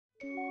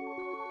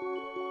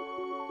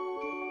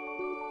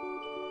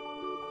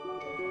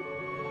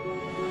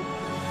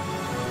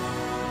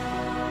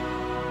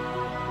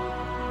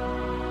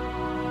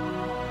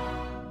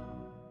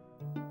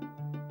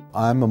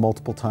I'm a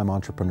multiple-time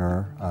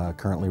entrepreneur,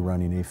 currently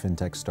running a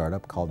FinTech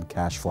startup called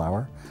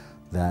Cashflower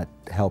that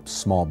helps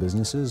small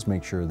businesses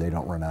make sure they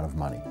don't run out of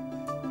money.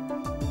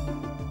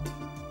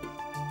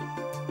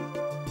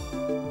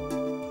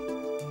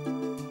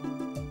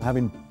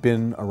 Having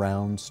been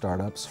around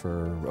startups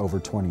for over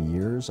 20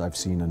 years, I've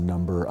seen a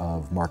number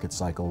of market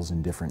cycles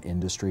in different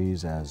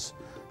industries as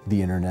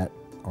the internet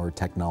or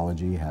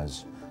technology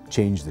has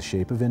changed the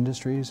shape of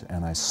industries,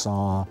 and I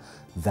saw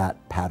that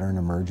pattern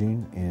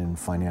emerging in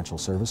financial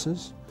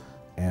services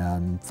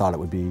and thought it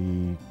would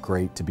be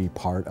great to be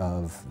part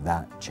of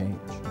that change.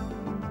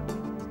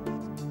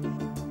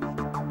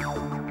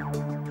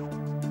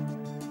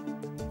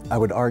 I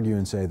would argue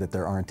and say that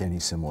there aren't any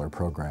similar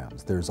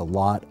programs. There's a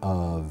lot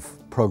of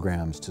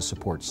programs to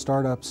support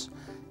startups.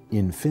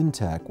 In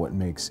FinTech, what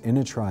makes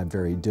Innotribe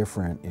very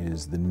different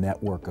is the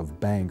network of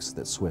banks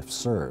that Swift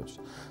serves.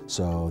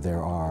 So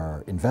there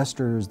are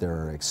investors, there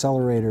are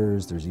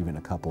accelerators, there's even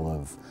a couple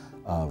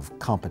of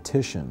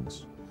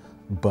competitions,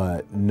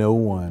 but no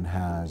one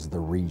has the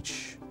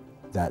reach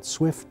that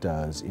Swift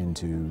does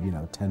into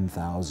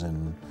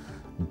 10,000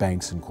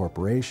 banks and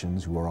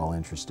corporations who are all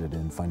interested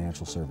in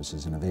financial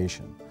services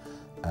innovation.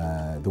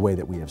 The way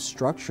that we have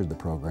structured the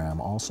program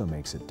also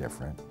makes it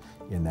different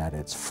in that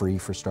it's free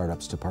for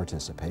startups to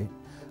participate.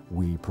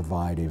 We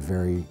provide a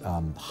very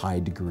high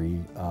degree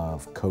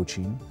of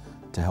coaching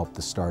to help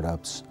the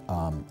startups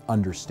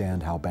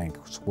understand how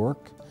banks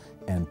work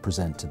and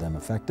present to them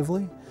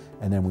effectively.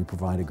 And then we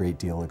provide a great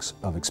deal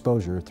of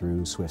exposure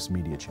through Swift's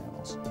media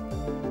channels.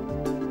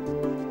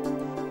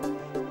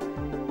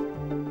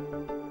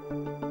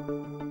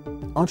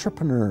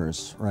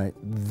 Entrepreneurs, right,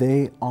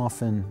 they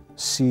often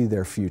see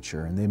their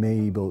future, and they may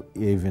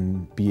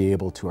even be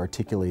able to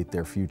articulate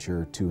their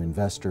future to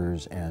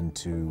investors and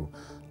to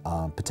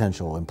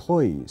potential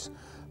employees.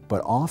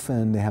 But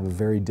often they have a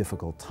very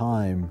difficult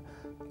time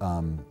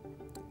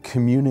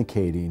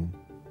communicating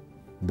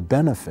the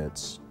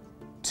benefits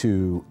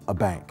to a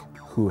bank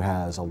who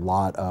has a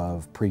lot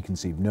of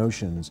preconceived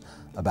notions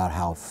about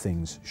how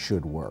things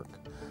should work.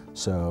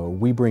 So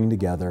we bring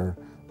together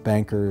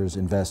bankers,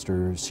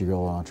 investors,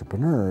 serial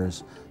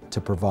entrepreneurs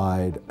to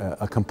provide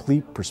a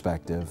complete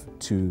perspective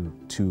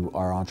to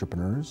our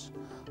entrepreneurs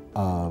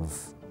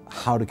of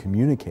how to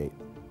communicate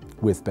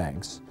with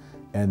banks.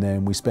 And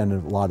then we spend a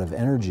lot of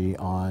energy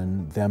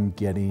on them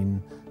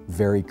getting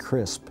very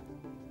crisp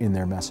in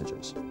their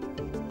messages.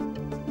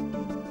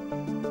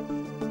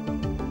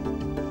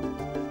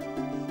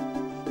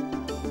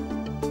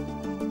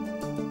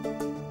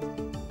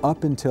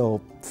 Up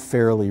until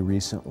fairly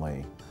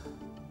recently,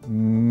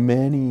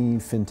 many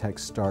FinTech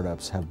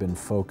startups have been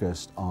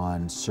focused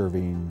on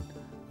serving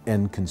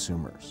end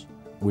consumers,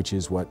 which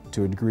is what,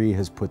 to a degree,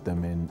 has put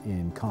them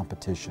in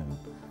competition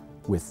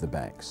with the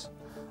banks.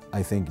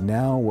 I think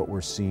now what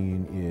we're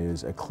seeing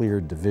is a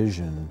clear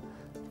division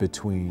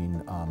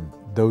between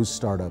those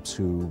startups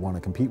who want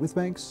to compete with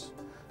banks,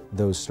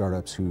 those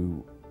startups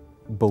who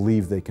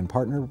believe they can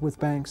partner with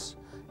banks,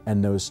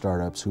 and those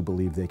startups who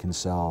believe they can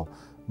sell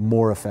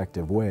more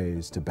effective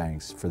ways to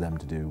banks for them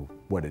to do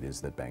what it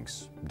is that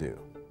banks do.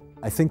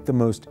 I think the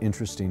most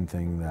interesting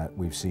thing that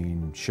we've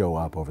seen show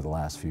up over the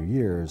last few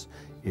years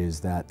is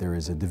that there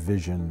is a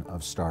division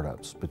of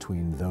startups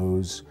between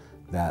those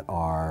that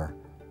are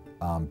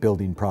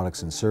building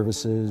products and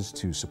services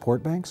to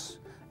support banks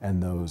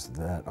and those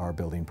that are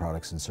building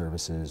products and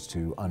services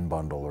to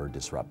unbundle or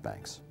disrupt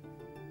banks.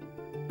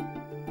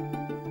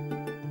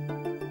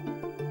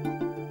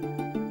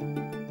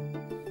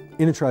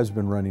 Innotribe's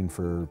been running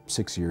for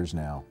 6 years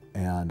now,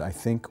 and I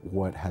think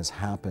what has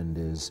happened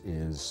is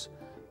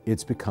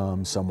it's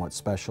become somewhat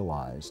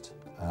specialized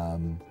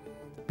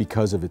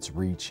because of its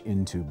reach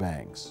into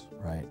banks,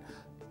 right?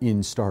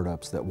 In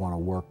startups that want to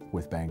work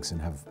with banks and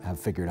have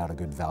figured out a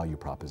good value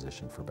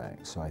proposition for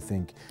banks. So I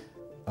think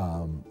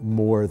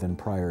more than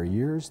prior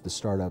years, the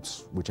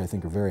startups, which I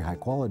think are very high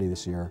quality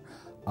this year,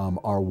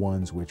 are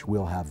ones which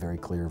will have very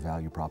clear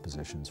value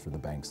propositions for the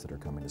banks that are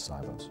coming to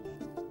Sivos.